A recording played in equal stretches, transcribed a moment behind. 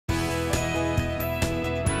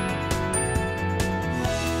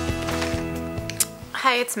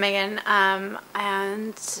Hi, it's Megan, and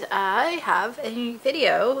I have a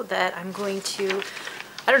video that I'm going to,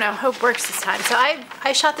 I don't know, hope works this time. So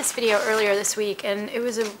I shot this video earlier this week, and it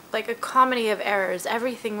was like a comedy of errors.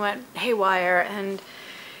 Everything went haywire, and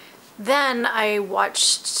then I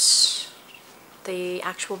watched the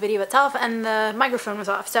actual video itself, and the microphone was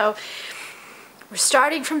off. So we're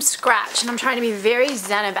starting from scratch, and I'm trying to be very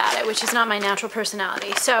zen about it, which is not my natural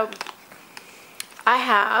personality. So I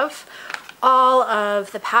have all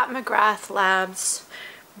of the Pat McGrath Labs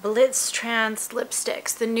Blitztrance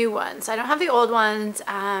lipsticks, the new ones. I don't have the old ones.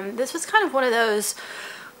 This was kind of one of those,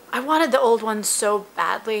 I wanted the old ones so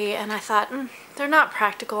badly, and I thought, they're not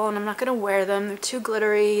practical and I'm not gonna wear them. They're too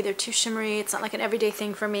glittery, they're too shimmery, it's not like an everyday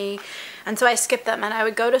thing for me. And so I skipped them, and I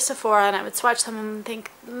would go to Sephora and I would swatch them and think,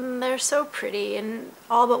 they're so pretty, and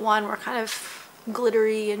all but one were kind of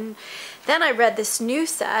glittery. And then I read this new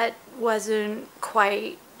set wasn't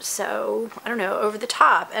quite so, I don't know, over the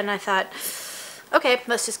top, and I thought, okay,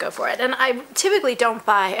 let's just go for it. And I typically don't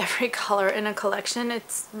buy every color in a collection.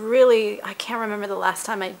 It's really, I can't remember the last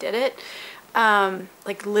time I did it.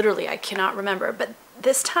 Like literally I cannot remember, but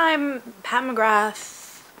this time Pat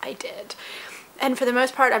McGrath I did, and for the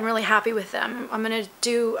most part I'm really happy with them. I'm gonna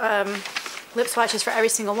do lip swatches for every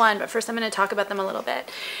single one, but first I'm gonna talk about them a little bit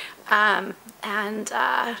and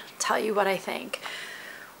tell you what I think.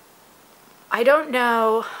 I don't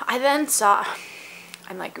know, I then saw,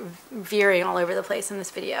 I'm like veering all over the place in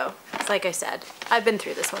this video. It's like I said, I've been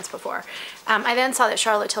through this once before. I then saw that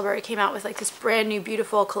Charlotte Tilbury came out with like this brand new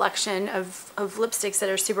beautiful collection of lipsticks that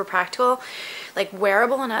are super practical, like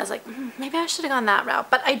wearable, and I was like, maybe I should have gone that route,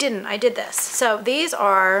 but I didn't. I did this. So these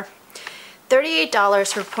are $38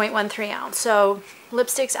 for 0.13 ounce. So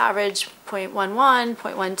lipsticks average 0.11,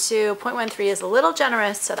 0.12, 0.13 is a little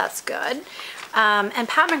generous, so that's good. And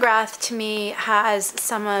Pat McGrath to me has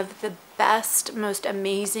some of the best, most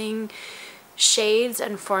amazing shades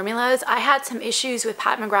and formulas. I had some issues with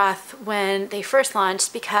Pat McGrath when they first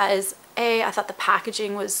launched because I thought the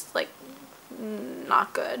packaging was like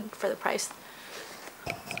not good for the price.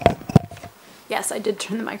 Yes, I did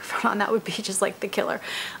turn the microphone on. That would be just like the killer.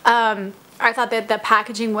 I thought that the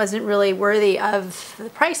packaging wasn't really worthy of the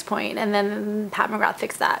price point, and then Pat McGrath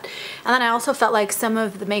fixed that. And then I also felt like some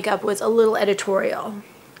of the makeup was a little editorial.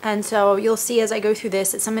 And so you'll see as I go through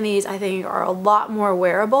this that some of these I think are a lot more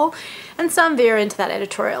wearable, and some veer into that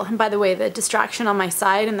editorial. And by the way, the distraction on my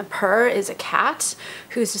side in the purr is a cat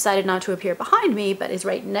who's decided not to appear behind me but is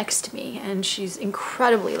right next to me, and she's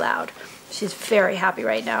incredibly loud. She's very happy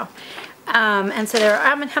right now. And so there are,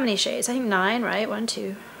 how many shades? I think 9, right? 1,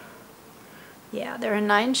 2. Yeah, there are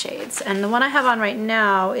 9 shades, and the one I have on right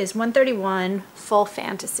now is 131 Full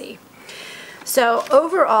Fantasy. So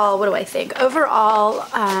overall, what do I think? Overall,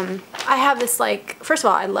 I have this, like, first of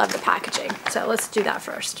all, I love the packaging. So let's do that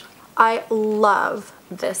first. I love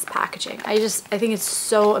this packaging. I think it's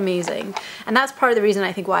so amazing. And that's part of the reason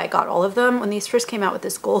I think why I got all of them. When these first came out with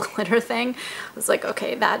this gold glitter thing, I was like,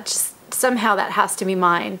 okay, that just, somehow that has to be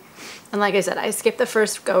mine. And like I said, I skipped the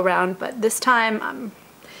first go round, but this time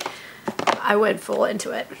I went full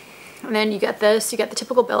into it. And then you get this, you get the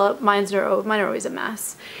typical billet. Mine are always a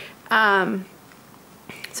mess.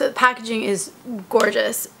 So the packaging is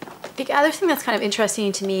gorgeous. The other thing that's kind of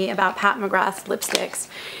interesting to me about Pat McGrath lipsticks,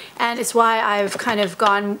 and it's why I've kind of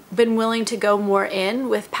been willing to go more in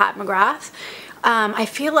with Pat McGrath, I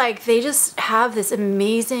feel like they just have this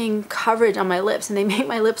amazing coverage on my lips, and they make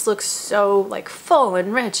my lips look so like full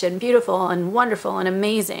and rich and beautiful and wonderful and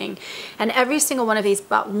amazing. And every single one of these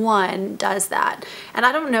but one does that. And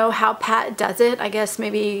I don't know how Pat does it. I guess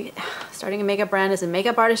maybe starting a makeup brand as a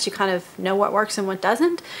makeup artist, you kind of know what works and what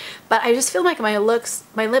doesn't. But I just feel like my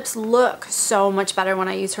lips look so much better when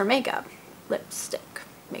I use her makeup. Lipstick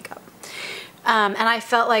makeup. And I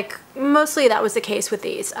felt like mostly that was the case with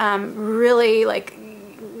these. Really like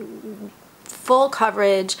full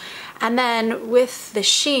coverage. And then with the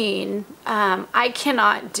sheen, I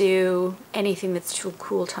cannot do anything that's too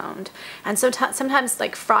cool toned. And so sometimes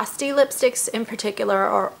like frosty lipsticks in particular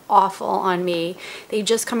are awful on me. They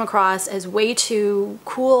just come across as way too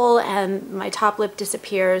cool, and my top lip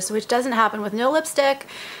disappears, which doesn't happen with no lipstick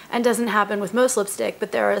and doesn't happen with most lipstick,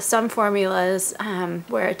 but there are some formulas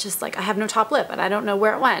where it's just like I have no top lip and I don't know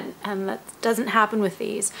where it went, and that doesn't happen with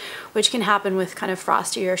these, which can happen with kind of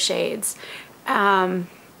frostier shades.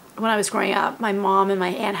 When I was growing up, my mom and my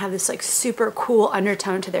aunt had this like super cool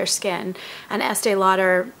undertone to their skin, and Estee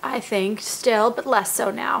Lauder, I think still, but less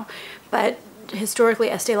so now, but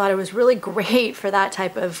historically Estee Lauder was really great for that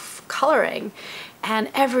type of coloring,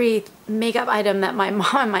 and every makeup item that my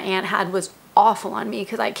mom and my aunt had was awful on me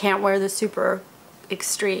because I can't wear the super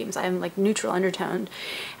extremes. I'm like neutral undertoned,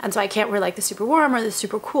 and so I can't wear like the super warm or the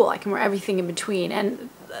super cool. I can wear everything in between. And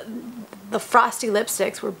the frosty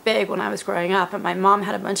lipsticks were big when I was growing up, and my mom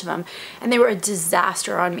had a bunch of them, and they were a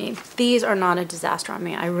disaster on me. These are not a disaster on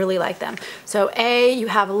me. I really like them. So you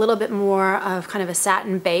have a little bit more of kind of a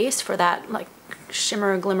satin base for that like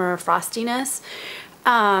shimmer, glimmer, frostiness,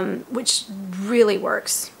 which really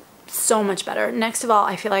works so much better. Next of all,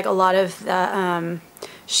 I feel like a lot of the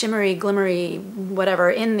shimmery, glimmery, whatever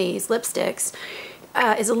in these lipsticks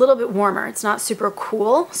is a little bit warmer. It's not super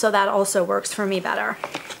cool, so that also works for me better.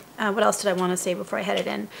 What else did I want to say before I headed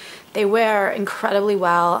in? They wear incredibly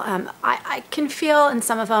well. I can feel in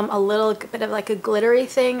some of them a little bit of like a glittery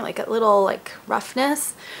thing, like a little like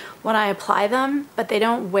roughness when I apply them, but they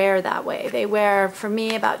don't wear that way. They wear, for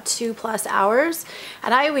me, about 2+ hours.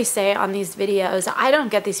 And I always say on these videos, I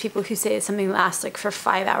don't get these people who say something lasts like for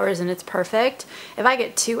 5 hours and it's perfect. If I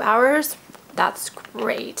get 2 hours, that's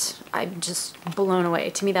great. I'm just blown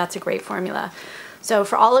away. To me, that's a great formula. So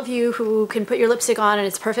for all of you who can put your lipstick on and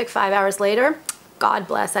it's perfect 5 hours later, God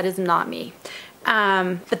bless, that is not me.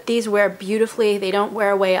 But these wear beautifully. They don't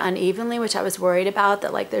wear away unevenly, which I was worried about,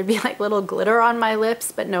 that like there'd be like little glitter on my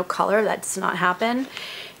lips but no color. That does not happen.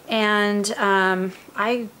 And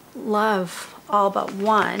I love all but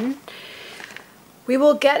one. We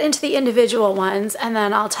will get into the individual ones, and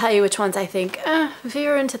then I'll tell you which ones I think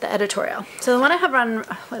veer into the editorial. So the one I have run,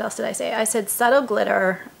 what else did I say? I said subtle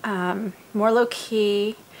glitter, more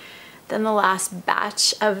low-key than the last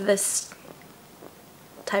batch of this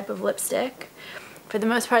type of lipstick. For the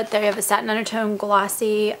most part, they have a satin undertone,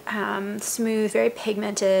 glossy, smooth, very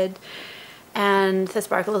pigmented, and the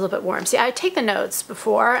sparkle is a little bit warm. See, I take the notes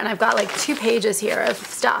before, and I've got like 2 pages here of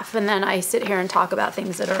stuff, and then I sit here and talk about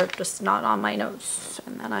things that are just not on my notes.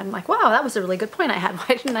 And then I'm like, wow, that was a really good point I had.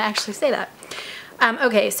 Why didn't I actually say that?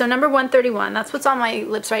 Okay, so number 131, that's what's on my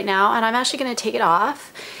lips right now, and I'm actually gonna take it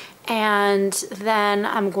off, and then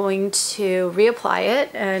I'm going to reapply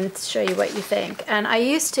it and show you what you think. And I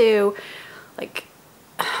used to like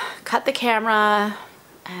cut the camera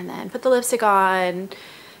and then put the lipstick on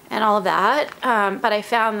and all of that, but I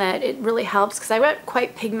found that it really helps because I got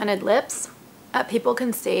quite pigmented lips. People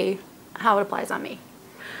can see how it applies on me,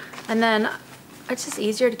 and then it's just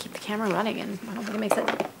easier to keep the camera running, and I don't think it makes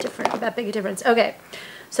that big a difference. Okay,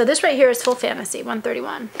 so this right here is Full Fantasy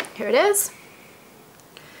 131. Here it is.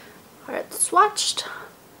 All right, swatched.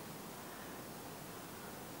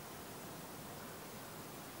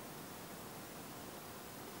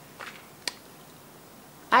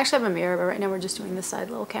 I actually have a mirror, but right now we're just doing this side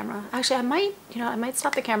little camera. Actually, I might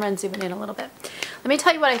stop the camera and zoom it in a little bit. Let me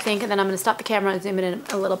tell you what I think, and then I'm going to stop the camera and zoom it in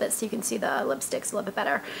a little bit so you can see the lipsticks a little bit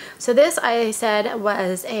better. So this, I said,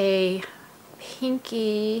 was a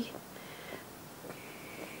pinky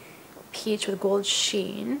peach with gold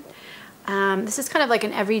sheen. This is kind of like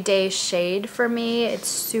an everyday shade for me. It's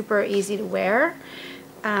super easy to wear.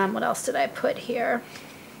 What else did I put here?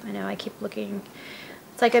 I know I keep looking.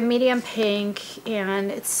 It's like a medium pink,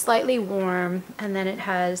 and it's slightly warm, and then it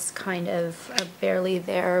has kind of a barely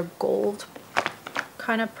there gold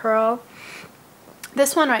kind of pearl.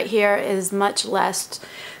 This one right here is much less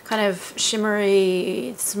kind of shimmery.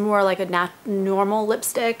 It's more like a normal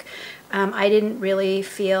lipstick. I didn't really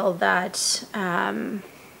feel that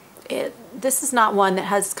this is not one that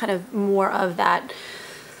has kind of more of that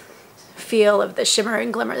feel of the shimmer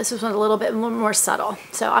and glimmer. This is one a little bit more subtle.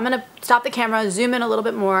 So I'm gonna stop the camera, zoom in a little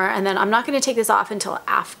bit more, and then I'm not gonna take this off until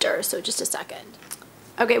after, so just a second.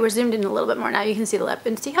 Okay, we're zoomed in a little bit more now. You can see the lip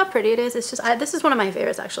and see how pretty it is. It's just, this is one of my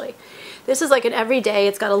favorites actually. This is like an everyday.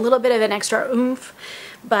 It's got a little bit of an extra oomph,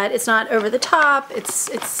 but it's not over the top.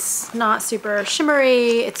 It's not super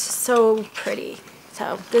shimmery. It's so pretty.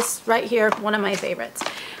 So this right here, one of my favorites.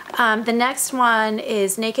 The next one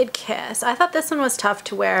is Naked Kiss. I thought this one was tough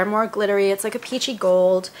to wear, more glittery. It's like a peachy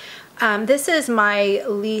gold. This is my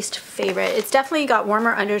least favorite. It's definitely got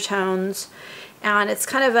warmer undertones, and it's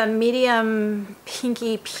kind of a medium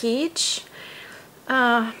pinky peach.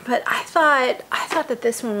 But I thought that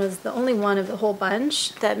this one was the only one of the whole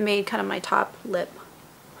bunch that made kind of my top lip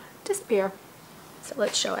disappear. So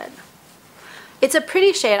let's show it. It's a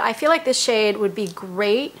pretty shade. I feel like this shade would be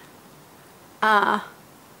great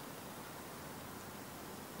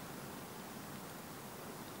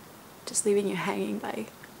just leaving you hanging by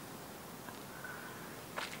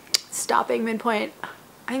stopping midpoint.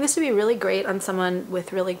 I think this would be really great on someone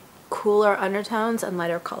with really cooler undertones and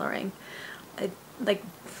lighter coloring. Like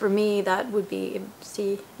for me, that would be,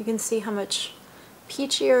 see, you can see how much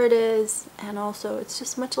peachier it is, and also it's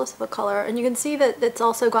just much less of a color. And you can see that it's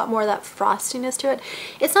also got more of that frostiness to it.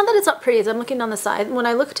 It's not that it's not pretty, as I'm looking on the side. When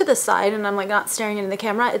I look to the side and I'm like not staring into the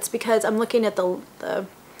camera, it's because I'm looking at the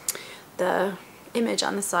image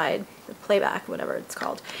on the side, the playback, whatever it's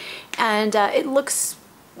called. And it looks,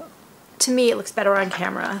 to me, it looks better on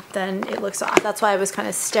camera than it looks off. That's why I was kind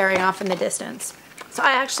of staring off in the distance. So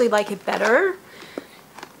I actually like it better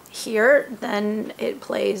here than it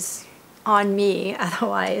plays on me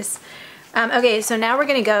otherwise. Okay, so now we're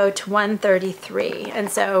gonna go to 133,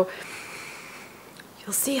 and so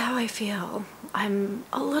you'll see how I feel. I'm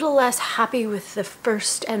a little less happy with the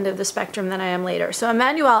first end of the spectrum than I am later. So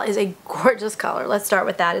Emmanuel is a gorgeous color. Let's start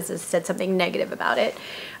with that, as I said something negative about it.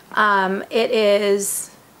 It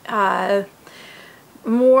is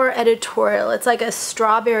more editorial. It's like a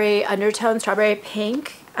strawberry undertone, strawberry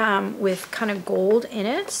pink, with kind of gold in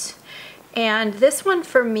it. And this one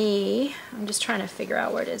for me, I'm just trying to figure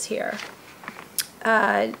out where it is here.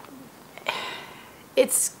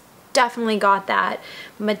 It's definitely got that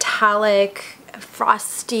metallic,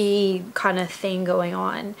 frosty kind of thing going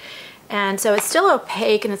on. And so it's still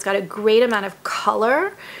opaque and it's got a great amount of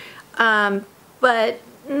color, but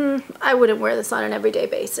I wouldn't wear this on an everyday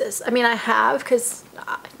basis. I mean, I have, because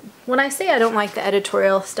when I say I don't like the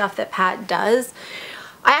editorial stuff that Pat does,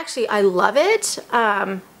 I love it.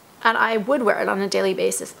 And I would wear it on a daily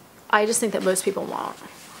basis. I just think that most people won't.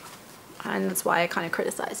 And that's why I kind of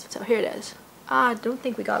criticize. So here it is. I don't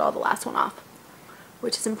think we got all the last one off,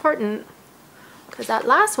 which is important because that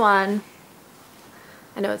last one,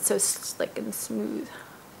 I know it's so slick and smooth.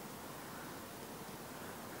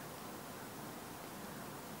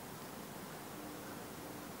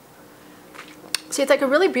 See, it's like a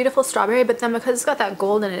really beautiful strawberry, but then because it's got that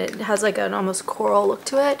gold in it, it has like an almost coral look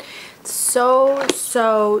to it. So,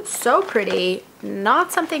 so, so pretty.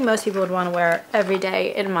 Not something most people would want to wear every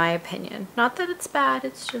day, in my opinion. Not that it's bad,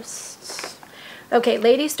 it's just... Okay,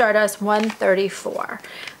 Lady Stardust 134.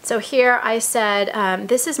 So here I said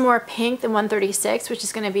this is more pink than 136, which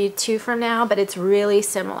is going to be 2 from now, but it's really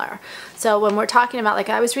similar. So when we're talking about, like,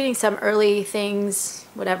 I was reading some early things,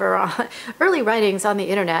 whatever, early writings on the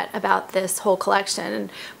internet about this whole collection, and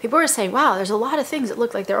people were saying, wow, there's a lot of things that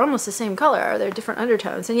look like they're almost the same color, or they're different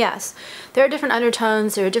undertones. And yes, there are different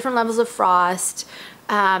undertones, there are different levels of frost,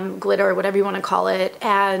 glitter, whatever you want to call it,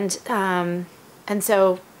 and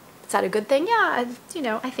so is that a good thing? Yeah, you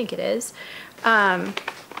know, I think it is.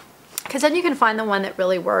 Because then you can find the one that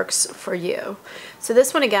really works for you. So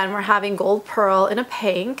this one, again, we're having gold pearl in a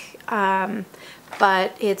pink,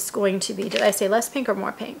 but it's going to be, did I say less pink or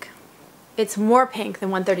more pink? It's more pink than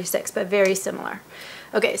 136, but very similar.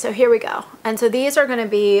 Okay, so here we go. And so these are going to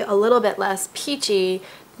be a little bit less peachy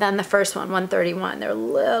than the first one, 131. They're a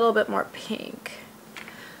little bit more pink.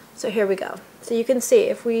 So here we go. So you can see,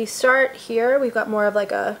 if we start here, we've got more of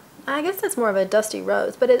like a, I guess that's more of a dusty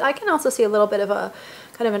rose, but I can also see a little bit of a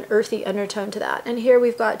kind of an earthy undertone to that. And here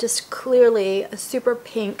we've got just clearly a super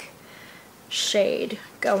pink shade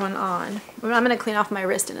going on. I'm going to clean off my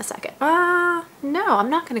wrist in a second. No,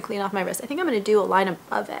 I'm not going to clean off my wrist. I think I'm going to do a line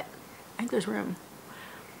above it. I think there's room.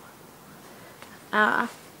 And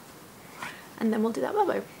then we'll do that above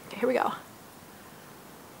it. Okay, here we go.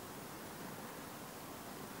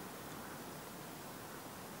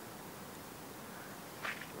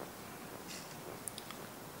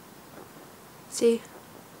 See?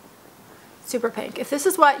 Super pink. If this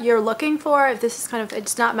is what you're looking for, if this is kind of,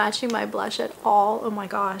 it's not matching my blush at all, oh my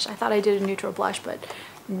gosh, I thought I did a neutral blush, but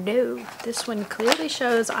no, this one clearly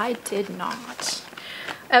shows I did not.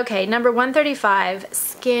 Okay, number 135,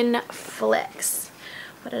 Skin Flicks.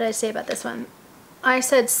 What did I say about this one? I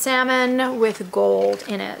said salmon with gold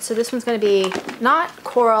in it. So this one's going to be not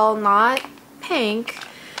coral, not pink,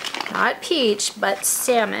 not peach, but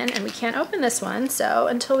salmon, and we can't open this one, so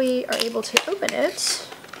until we are able to open it.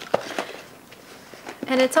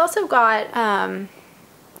 And it's also got a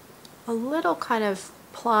little kind of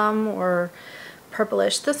plum or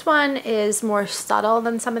purplish. This one is more subtle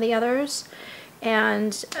than some of the others,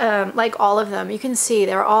 and like all of them, you can see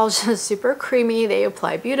they're all just super creamy. They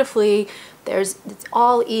apply beautifully. It's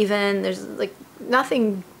all even. There's like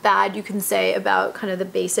nothing bad you can say about kind of the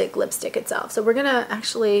basic lipstick itself. So we're gonna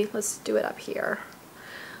actually, let's do it up here.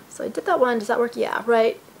 So I did that one, does that work? Yeah,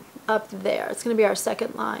 right up there. It's gonna be our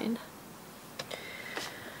second line.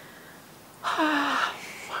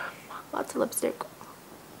 Lots of lipstick.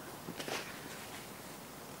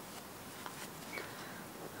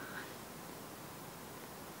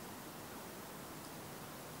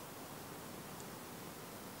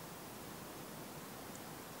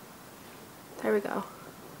 There we go.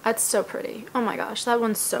 That's so pretty. Oh my gosh, that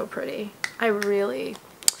one's so pretty. I really,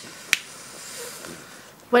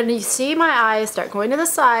 when you see my eyes start going to the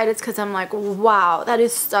side, it's because I'm like, wow, that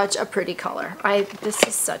is such a pretty color. This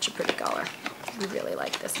is such a pretty color. I really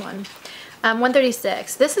like this one.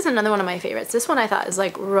 136. This is another one of my favorites. This one I thought is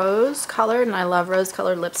like rose colored, and I love rose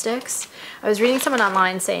colored lipsticks. I was reading someone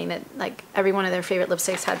online saying that like every one of their favorite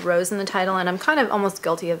lipsticks had rose in the title, and I'm kind of almost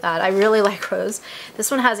guilty of that. I really like rose. This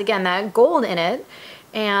one has, again, that gold in it,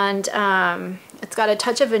 and it's got a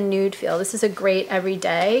touch of a nude feel. This is a great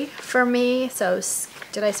everyday for me. So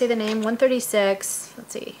did I say the name? 136.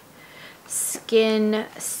 Let's see. Skin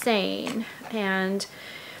Sane. And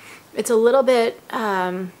it's a little bit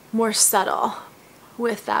more subtle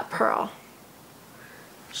with that pearl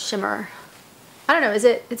shimmer. I don't know, is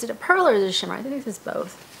it a pearl or is it a shimmer? I think it's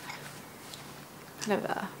both. Kind of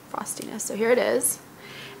a frostiness. So here it is.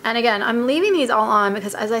 And again, I'm leaving these all on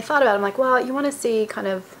because as I thought about it, I'm like, well, you want to see kind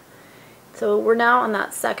of, so we're now on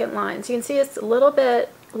that second line. So you can see it's a little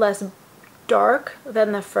bit less dark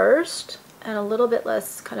than the first and a little bit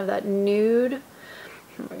less kind of that nude.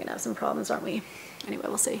 We're going to have some problems, aren't we? Anyway,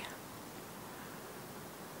 we'll see.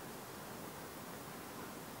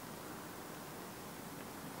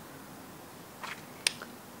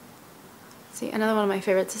 See, another one of my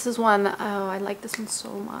favorites. This is one that, oh, I like this one so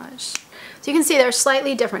much. So you can see they're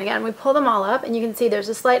slightly different. Again, we pull them all up and you can see there's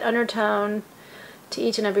a slight undertone to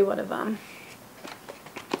each and every one of them.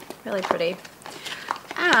 Really pretty.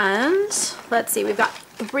 And let's see, we've got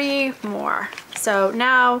 3 more. So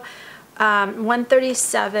now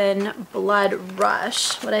 137 Blood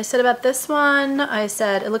Rush. What I said about this one, I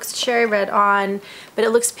said it looks cherry red on, but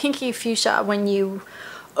it looks pinky fuchsia when you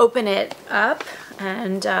open it up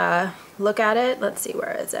and look at it. Let's see,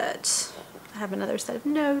 where is it? I have another set of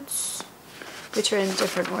notes, which are in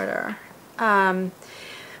different order.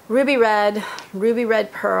 Ruby red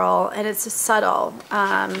pearl, and it's a subtle.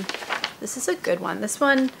 This is a good one. This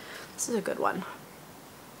is a good one.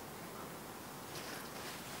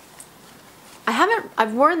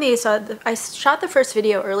 I've worn these, so I shot the first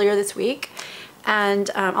video earlier this week, and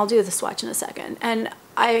I'll do the swatch in a second. And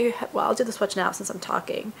I'll do the swatch now since I'm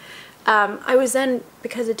talking. I was then,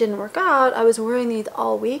 because it didn't work out, I was wearing these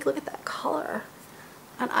all week. Look at that color.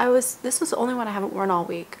 And this was the only one I haven't worn all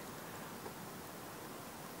week.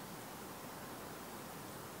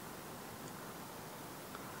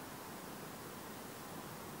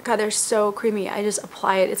 God, they're so creamy. I just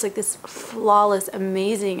apply it. It's like this flawless,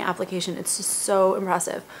 amazing application. It's just so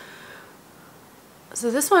impressive. So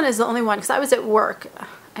this one is the only one, because I was at work.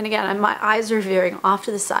 And again, my eyes are veering off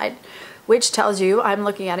to the side, which tells you I'm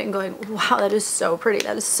looking at it and going, wow, that is so pretty.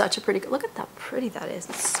 That is such a pretty, look at how pretty that is.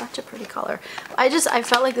 It's such a pretty color. I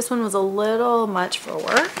felt like this one was a little much for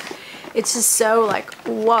work. It's just so like,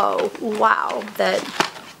 whoa, wow, that,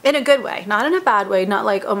 in a good way, not in a bad way, not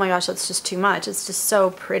like, oh my gosh, that's just too much. It's just so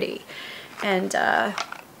pretty. And I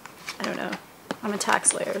don't know, I'm a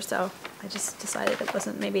tax lawyer, so I just decided it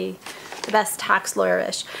wasn't maybe the best tax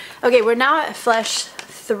lawyer-ish. Okay, we're now at Flesh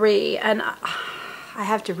 3, and I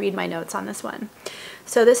have to read my notes on this one.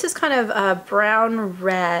 So this is kind of a brown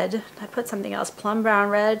red. I put something else, plum brown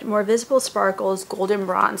red, more visible sparkles, golden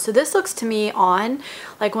bronze. So this looks to me on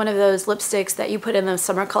like one of those lipsticks that you put in those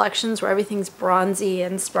summer collections where everything's bronzy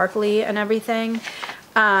and sparkly and everything.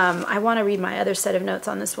 I want to read my other set of notes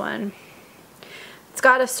on this one. It's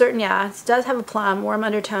got a certain, yeah, it does have a plum, warm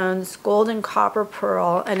undertones, gold and copper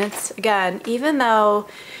pearl, and it's, again, even though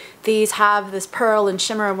these have this pearl and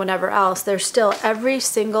shimmer and whatever else, there's still every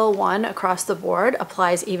single one across the board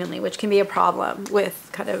applies evenly, which can be a problem with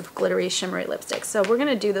kind of glittery, shimmery lipsticks. So we're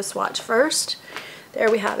gonna do the swatch first.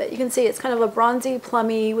 There we have it. You can see it's kind of a bronzy,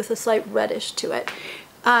 plummy with a slight reddish to it.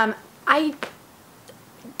 I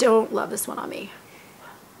don't love this one on me,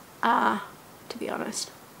 to be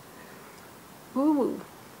honest. Ooh,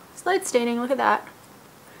 slight staining, look at that.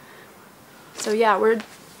 So yeah, like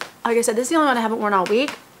I said, this is the only one I haven't worn all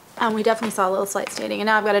week. We definitely saw a little slight staining, and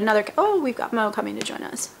now I've got another, oh, we've got Mo coming to join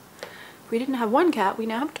us. If we didn't have one cat, we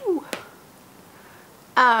now have 2.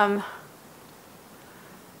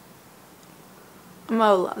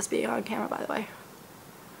 Mo loves being on camera, by the way.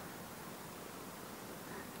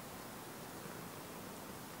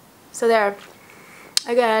 So there,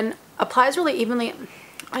 again, applies really evenly.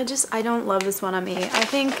 I don't love this one on me. I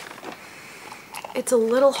think it's a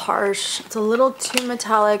little harsh. It's a little too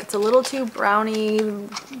metallic. It's a little too browny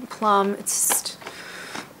plum. It's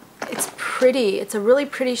pretty. It's a really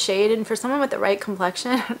pretty shade, and for someone with the right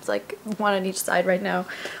complexion, it's like one on each side right now.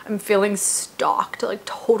 I'm feeling stalked, like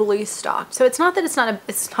totally stalked. So it's not that it's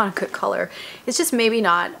not a good color. It's just maybe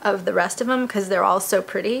not of the rest of them, because they're all so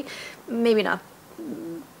pretty. Maybe not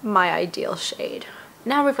my ideal shade.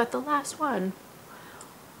 Now we've got the last one.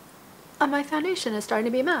 And my foundation is starting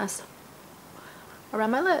to be a mess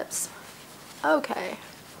around my lips. Okay.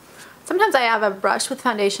 Sometimes I have a brush with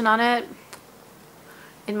foundation on it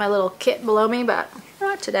in my little kit below me, but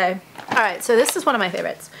not today. All right, so this is one of my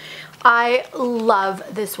favorites. I love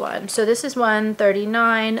this one. So this is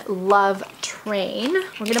 139 Love Train.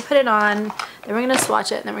 We're gonna put it on, then we're gonna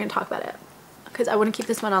swatch it, and then we're gonna talk about it. Because I wanna keep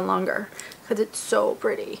this one on longer, because it's so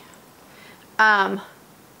pretty. And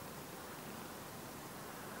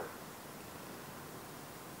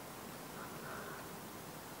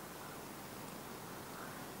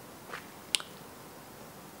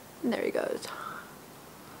there he goes.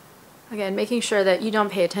 Again, making sure that you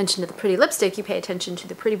don't pay attention to the pretty lipstick, you pay attention to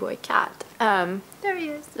the pretty boy cat. There he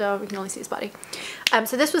is. So we can only see his body.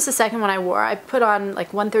 So this was the second one I wore. I put on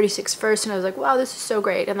like 136 first, and I was like, wow, this is so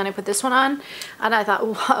great. And then I put this one on, and I thought,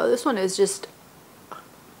 wow, this one is just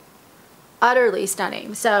utterly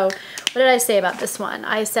stunning. So what did I say about this one?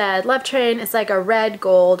 I said, Love Train is like a red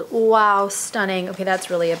gold. Wow, stunning. Okay, that's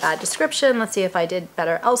really a bad description. Let's see if I did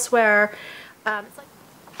better elsewhere.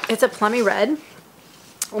 It's a plummy red,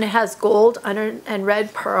 and it has gold under and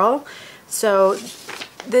red pearl. So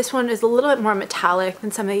this one is a little bit more metallic than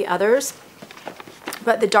some of the others,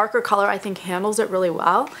 but the darker color I think handles it really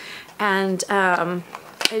well. And I'm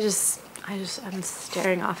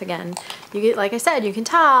staring off again. You get, like I said, you can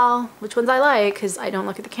tell which ones I like because I don't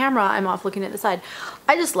look at the camera. I'm off looking at the side.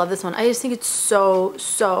 I just love this one. I just think it's so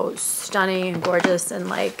stunning and gorgeous. And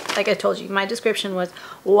like I told you, my description was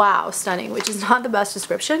wow, stunning, which is not the best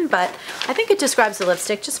description, but I think it describes the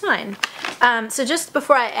lipstick just fine. So just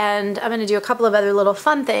before I end, I'm going to do a couple of other little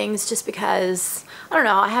fun things just because, I don't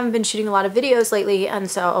know, I haven't been shooting a lot of videos lately, and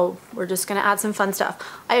so we're just going to add some fun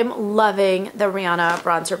stuff. I am loving the Rihanna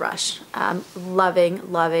bronzer brush.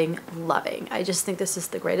 Loving. I just think this is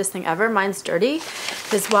the greatest thing ever. Mine's dirty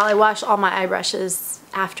because while I wash all my eye brushes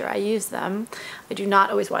after I use them, I do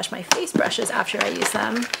not always wash my face brushes after I use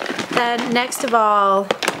them. Then next of all,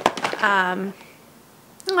 I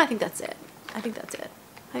think that's it. I think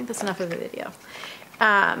that's enough of a video.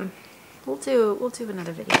 We'll do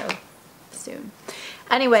another video soon.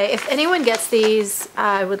 Anyway, if anyone gets these,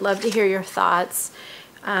 I would love to hear your thoughts.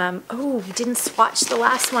 Oh, we didn't swatch the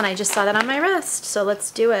last one. I just saw that on my wrist. So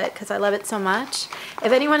let's do it because I love it so much.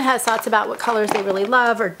 If anyone has thoughts about what colors they really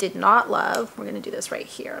love or did not love, we're going to do this right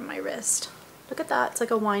here on my wrist. Look at that. It's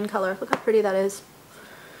like a wine color. Look how pretty that is.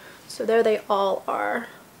 So there they all are.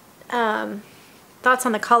 Thoughts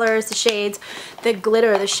on the colors, the shades, the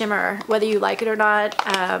glitter, the shimmer, whether you like it or not.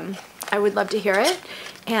 I would love to hear it.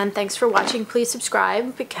 And thanks for watching. Please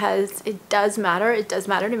subscribe because it does matter. It does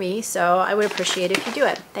matter to me. So I would appreciate it if you do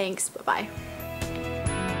it. Thanks. Bye-bye.